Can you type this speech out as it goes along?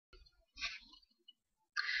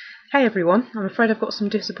Hey everyone, I'm afraid I've got some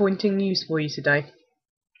disappointing news for you today.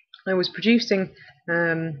 I was producing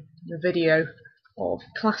a video of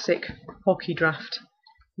classic Hockey Draft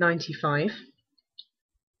 95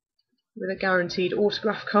 with a guaranteed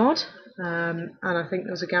autograph card, and I think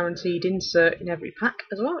there was a guaranteed insert in every pack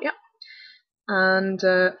as well, yep. And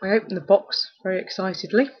I opened the box very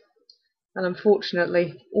excitedly, and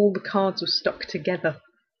unfortunately all the cards were stuck together.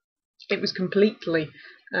 It was completely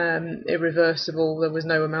irreversible. There was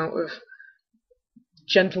no amount of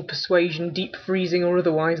gentle persuasion, deep freezing or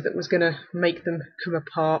otherwise, that was going to make them come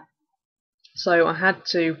apart. So I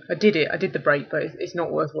did the break, but it's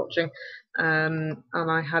not worth watching, and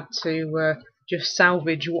I had to just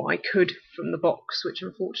salvage what I could from the box, which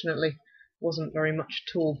unfortunately wasn't very much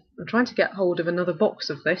at all. I'm trying to get hold of another box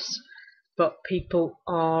of this, but people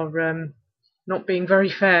are not being very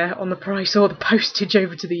fair on the price or the postage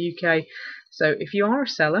over to the UK. So if you are a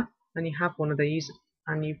seller and you have one of these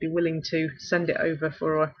and you'd be willing to send it over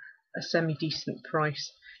for a semi-decent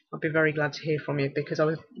price, I'd be very glad to hear from you, because I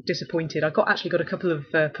was disappointed. I actually got a couple of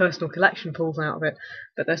personal collection pulls out of it,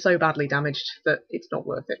 but they're so badly damaged that it's not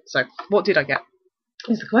worth it. So what did I get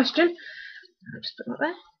is the question. I'll just put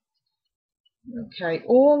that there. Okay,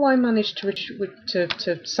 all I managed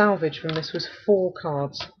to salvage from this was 4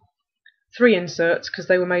 cards. 3 inserts, because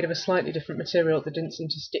they were made of a slightly different material that didn't seem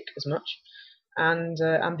to stick as much, and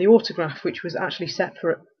the autograph, which was actually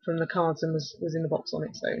separate from the cards and was in the box on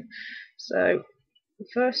its own. So the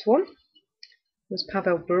first one was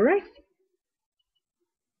Pavel Bure.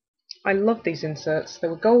 I love these inserts. There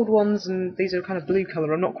were gold ones, and these are kind of blue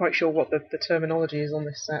colour. I'm not quite sure what the terminology is on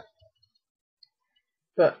this set,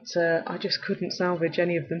 but I just couldn't salvage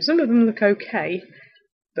any of them. Some of them look okay,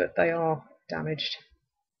 but they are damaged.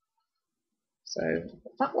 So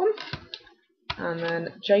that one, and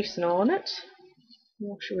then Jason Arnott,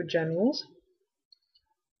 Oshawa Generals.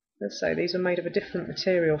 Let's say these are made of a different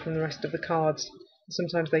material from the rest of the cards.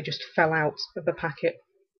 Sometimes they just fell out of the packet,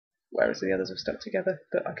 whereas the others have stuck together,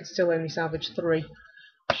 but I could still only salvage 3.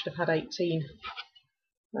 I should have had 18.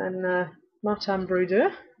 And Martin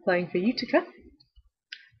Brodeur, playing for Utica.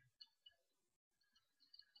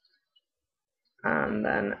 And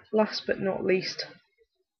then, last but not least,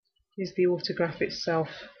 is the autograph itself,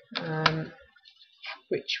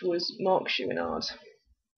 which was Mark Chouinard,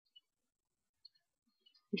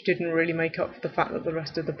 which didn't really make up for the fact that the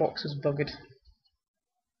rest of the box was buggered.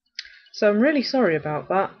 So I'm really sorry about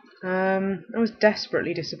that. I was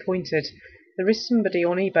desperately disappointed. There is somebody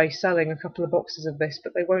on eBay selling a couple of boxes of this,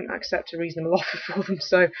 but they won't accept a reasonable offer for them.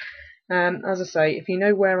 So, as I say, if you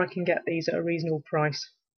know where I can get these at a reasonable price,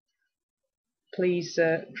 please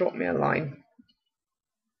drop me a line.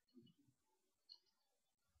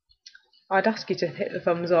 I'd ask you to hit the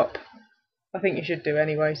thumbs up. I think you should do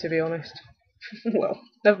anyway, to be honest. Well,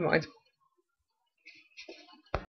 never mind.